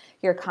advance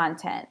your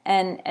content.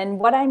 And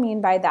what I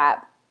mean by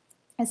that,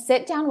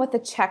 sit down with a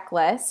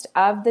checklist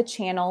of the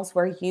channels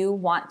where you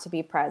want to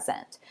be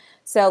present.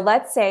 So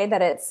let's say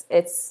that it's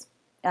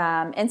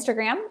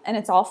Instagram, and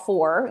it's all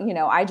four,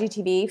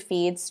 IGTV,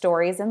 feed,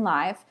 stories, and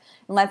live.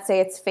 And let's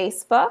say it's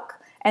Facebook,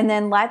 and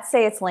then let's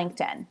say it's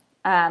LinkedIn.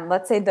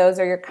 Let's say those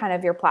are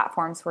your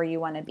platforms where you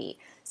want to be.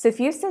 So if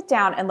you sit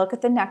down and look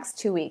at the next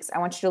 2 weeks, I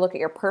want you to look at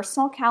your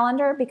personal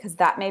calendar, because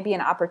that may be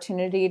an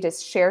opportunity to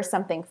share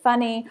something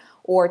funny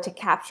or to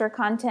capture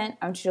content.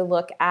 I want you to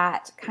look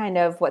at kind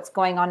of what's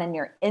going on in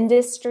your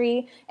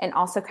industry, and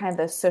also kind of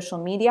those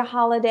social media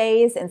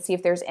holidays, and see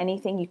if there's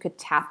anything you could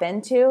tap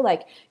into,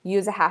 like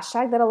use a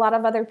hashtag that a lot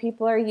of other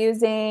people are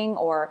using,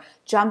 or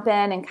jump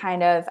in and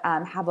kind of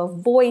have a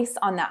voice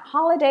on that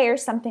holiday or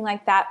something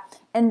like that.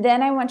 And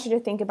then I want you to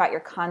think about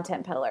your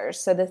content pillars.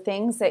 So the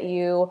things that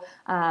you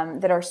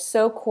that are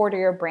so core to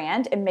your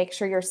brand, and make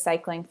sure you're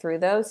cycling through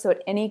those. So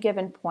at any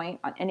given point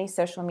on any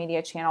social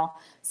media channel,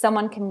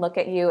 someone can look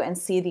at you and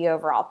see the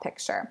overall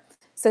picture.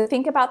 So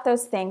think about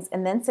those things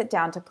and then sit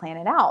down to plan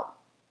it out.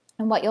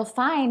 And what you'll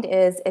find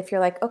is, if you're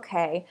like,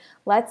 okay,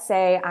 let's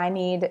say I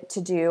need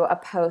to do a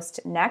post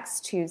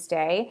next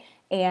Tuesday,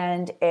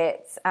 and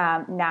it's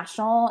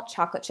National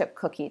Chocolate Chip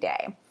Cookie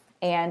Day,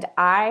 and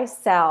I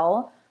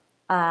sell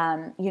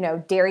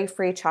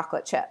dairy-free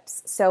chocolate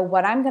chips. So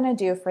what I'm going to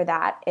do for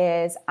that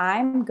is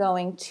I'm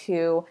going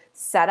to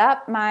set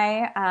up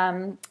my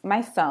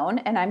my phone,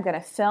 and I'm going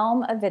to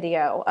film a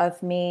video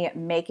of me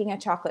making a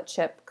chocolate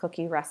chip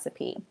cookie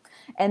recipe.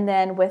 And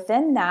then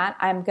within that,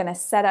 I'm going to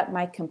set up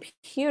my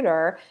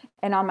computer,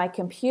 and on my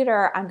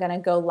computer, I'm going to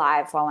go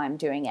live while I'm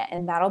doing it.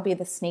 And that'll be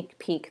the sneak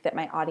peek that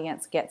my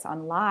audience gets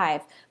on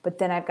live. But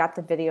then I've got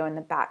the video in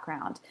the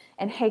background.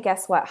 And hey,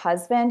 guess what,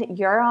 husband?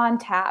 You're on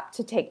tap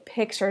to take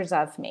pictures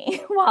of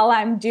me while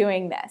I'm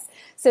doing this.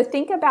 So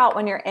think about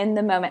when you're in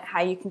the moment,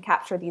 how you can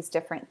capture these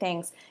different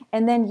things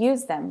and then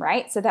use them,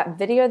 right? So that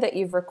video that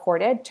you've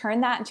recorded,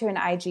 turn that into an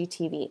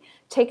IGTV.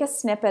 Take a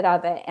snippet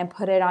of it and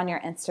put it on your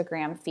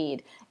Instagram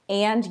feed.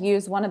 And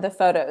use one of the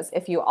photos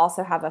if you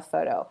also have a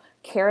photo.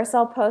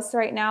 Carousel posts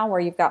right now where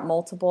you've got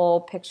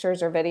multiple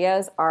pictures or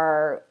videos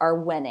are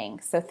winning.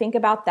 So think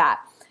about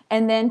that.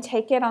 And then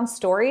take it on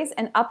stories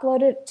and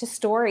upload it to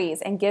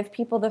stories and give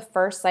people the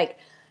first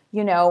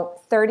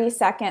 30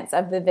 seconds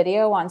of the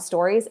video on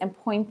stories and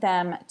point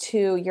them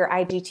to your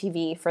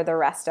IGTV for the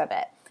rest of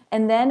it.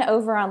 And then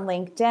over on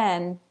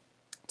LinkedIn,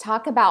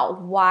 talk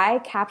about why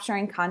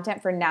capturing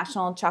content for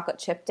National Chocolate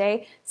Chip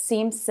Day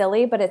seems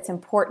silly, but it's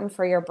important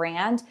for your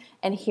brand.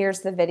 And here's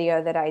the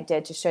video that I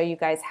did to show you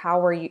guys how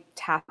we're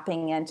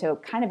tapping into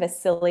kind of a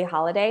silly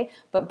holiday,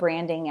 but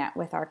branding it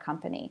with our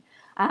company.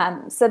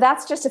 So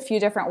that's just a few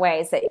different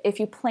ways that if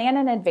you plan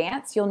in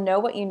advance, you'll know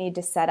what you need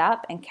to set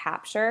up and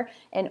capture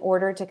in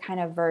order to kind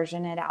of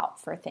version it out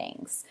for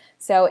things.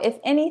 So if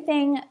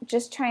anything,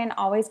 just try and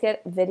always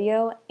get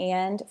video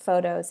and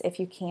photos if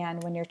you can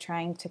when you're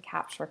trying to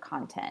capture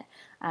content,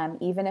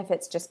 even if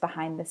it's just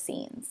behind the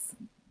scenes.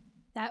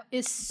 That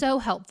is so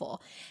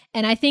helpful.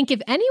 And I think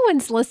if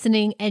anyone's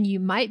listening and you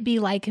might be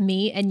like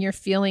me and you're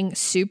feeling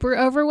super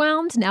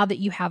overwhelmed now that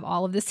you have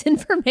all of this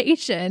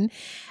information,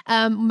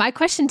 my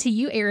question to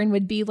you, Erin,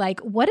 would be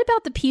what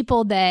about the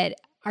people that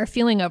are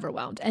feeling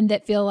overwhelmed and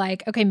that feel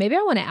like, okay, maybe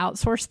I want to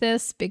outsource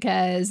this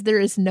because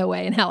there is no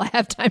way in hell I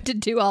have time to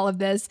do all of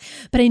this,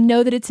 but I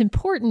know that it's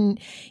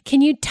important.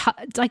 Can you talk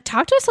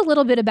to us a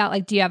little bit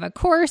about do you have a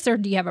course or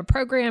do you have a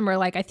program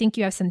or I think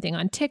you have something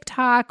on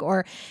TikTok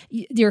or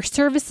your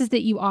services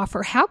that you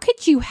offer? How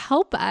could you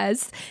help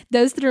us,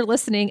 those that are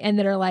listening and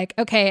that are like,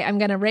 okay, I'm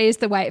going to raise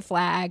the white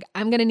flag.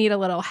 I'm going to need a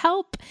little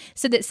help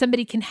so that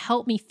somebody can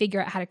help me figure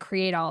out how to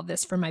create all of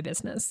this for my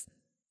business?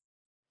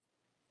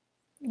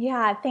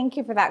 Yeah, thank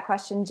you for that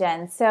question,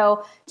 Jen.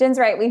 So Jen's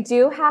right. We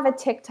do have a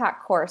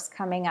TikTok course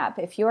coming up.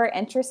 If you are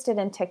interested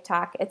in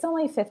TikTok, it's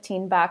only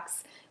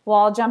 $15. We'll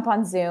all jump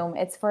on Zoom.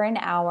 It's for an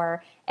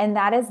hour, and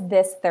that is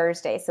this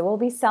Thursday. So we'll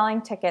be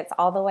selling tickets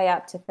all the way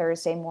up to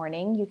Thursday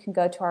morning. You can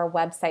go to our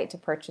website to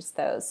purchase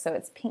those. So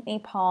it's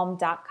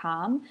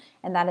pinckneypalm.com,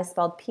 and that is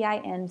spelled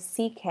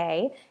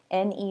PINCKNEY,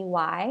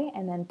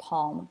 and then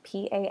palm,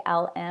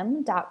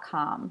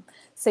 PALM.com.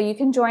 So you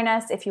can join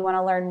us if you want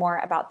to learn more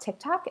about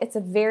TikTok. It's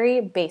a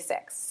very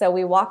basics. So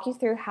we walk you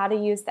through how to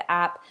use the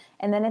app,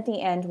 and then at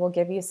the end, we'll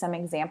give you some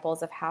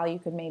examples of how you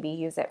could maybe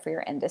use it for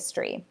your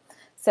industry.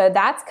 So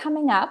that's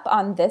coming up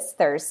on this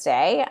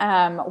Thursday,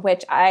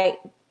 which I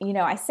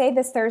say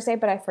this Thursday,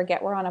 but I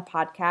forget we're on a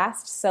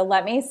podcast. So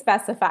let me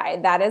specify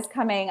that is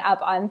coming up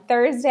on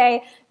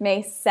Thursday,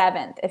 May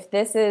 7th. If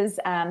this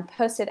is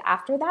posted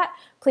after that,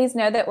 please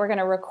know that we're going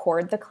to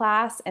record the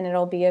class and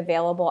it'll be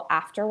available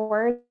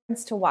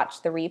afterwards to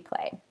watch the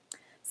replay.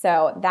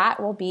 So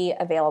that will be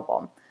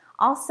available.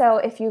 Also,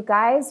 if you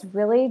guys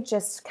really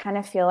just kind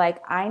of feel like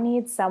I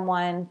need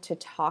someone to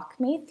talk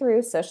me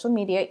through social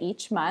media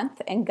each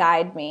month and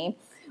guide me,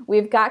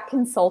 we've got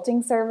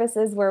consulting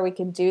services where we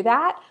can do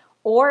that,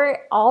 or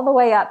all the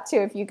way up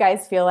to if you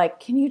guys feel like,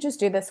 can you just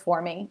do this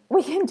for me?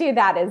 We can do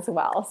that as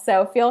well.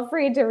 So feel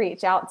free to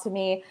reach out to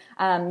me.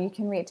 You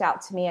can reach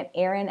out to me at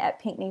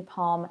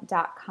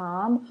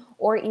erin@pinckneypalm.com,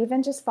 or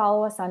even just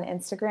follow us on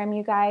Instagram,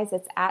 you guys.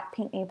 It's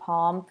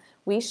 @pinckneypalm.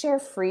 We share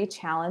free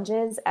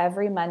challenges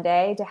every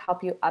Monday to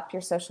help you up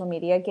your social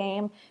media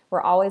game. We're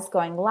always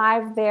going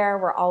live there.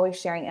 We're always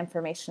sharing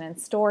information and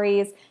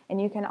stories, and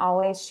you can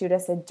always shoot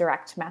us a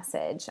direct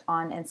message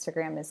on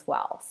Instagram as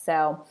well.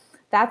 So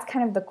that's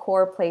kind of the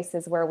core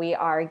places where we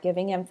are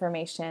giving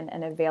information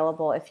and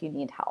available if you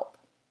need help.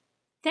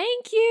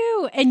 Thank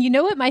you. And you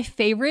know what? My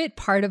favorite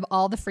part of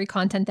all the free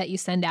content that you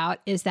send out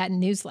is that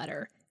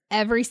newsletter.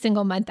 Every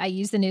single month I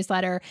use the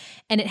newsletter,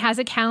 and it has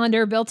a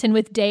calendar built in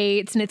with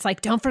dates, and it's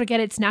don't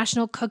forget it's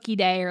National Cookie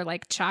Day or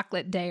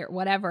Chocolate Day or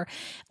whatever,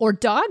 or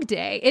Dog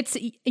Day. It's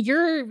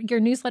your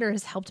newsletter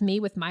has helped me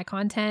with my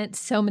content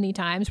so many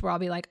times where I'll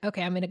be like,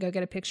 okay, I'm going to go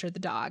get a picture of the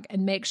dog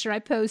and make sure I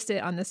post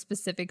it on this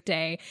specific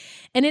day.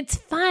 And it's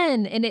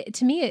fun. And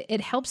to me, it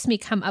helps me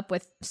come up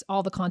with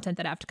all the content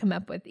that I have to come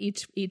up with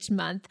each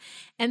month.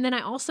 And then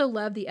I also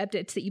love the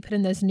updates that you put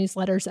in those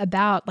newsletters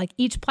about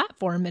each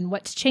platform and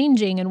what's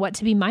changing and what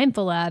to be mindful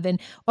of, and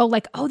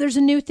there's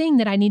a new thing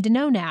that I need to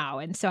know now.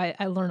 And so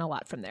I learn a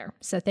lot from there.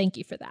 So thank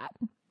you for that.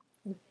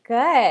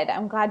 Good.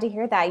 I'm glad to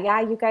hear that.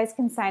 Yeah, you guys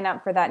can sign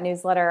up for that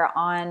newsletter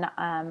on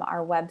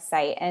our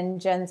website.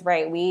 And Jen's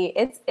right.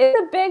 It's a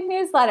big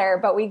newsletter,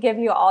 but we give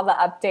you all the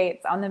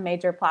updates on the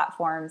major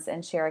platforms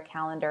and share a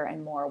calendar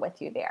and more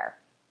with you there.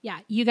 Yeah,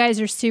 you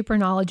guys are super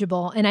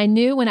knowledgeable. And I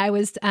knew when I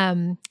was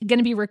going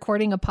to be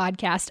recording a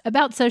podcast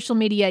about social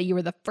media, you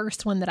were the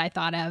first one that I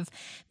thought of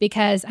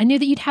because I knew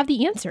that you'd have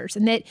the answers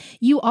and that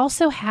you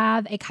also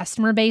have a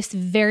customer base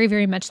very,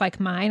 very much like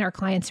mine. Our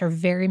clients are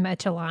very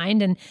much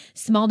aligned and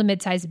small to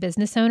mid-sized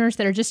business owners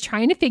that are just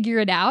trying to figure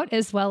it out,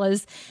 as well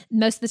as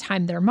most of the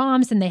time they're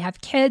moms and they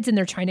have kids and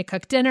they're trying to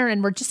cook dinner.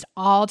 And we're just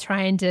all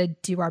trying to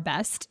do our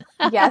best.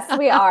 Yes,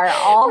 we are.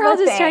 We're all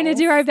just trying to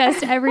do our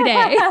best every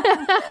day.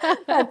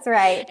 That's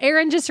right.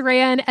 Erin just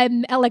ran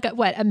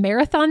a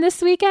marathon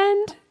this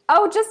weekend?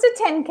 Oh, just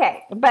a 10K,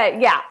 but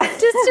yeah.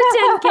 Just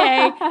a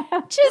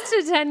 10K. Just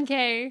a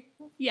 10K.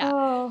 Yeah.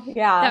 Oh,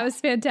 yeah. That was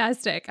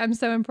fantastic. I'm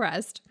so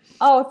impressed.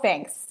 Oh,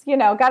 thanks.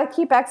 Got to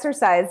keep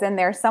exercise in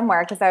there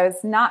somewhere because I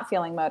was not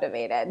feeling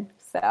motivated.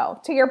 So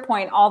to your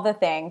point, all the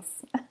things.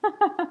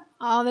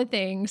 All the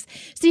things.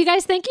 So you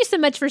guys, thank you so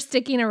much for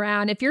sticking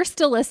around. If you're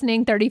still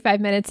listening 35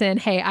 minutes in,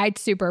 hey, I'd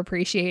super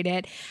appreciate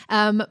it.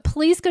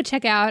 Please go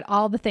check out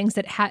all the things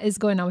that is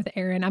going on with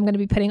Erin. I'm going to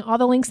be putting all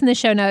the links in the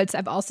show notes.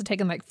 I've also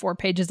taken like 4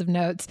 pages of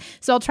notes.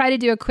 So I'll try to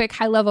do a quick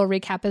high-level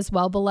recap as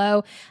well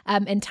below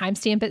and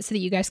timestamp it so that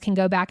you guys can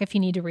go back if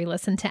you need to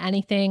re-listen to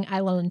anything.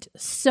 I learned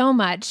so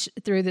much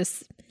through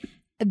this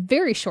a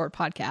very short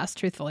podcast.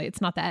 Truthfully, it's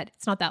not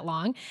that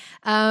long.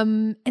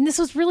 And this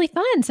was really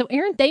fun. So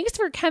Erin, thanks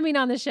for coming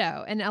on the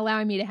show and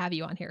allowing me to have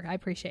you on here. I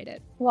appreciate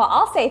it. Well,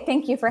 I'll say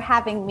thank you for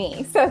having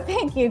me. So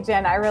thank you,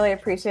 Jen. I really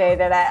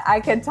appreciate it. I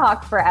could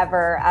talk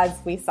forever, as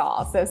we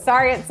saw. So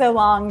sorry it's so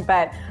long,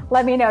 but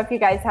let me know if you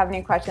guys have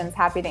any questions.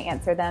 Happy to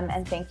answer them.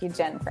 And thank you,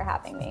 Jen, for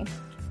having me.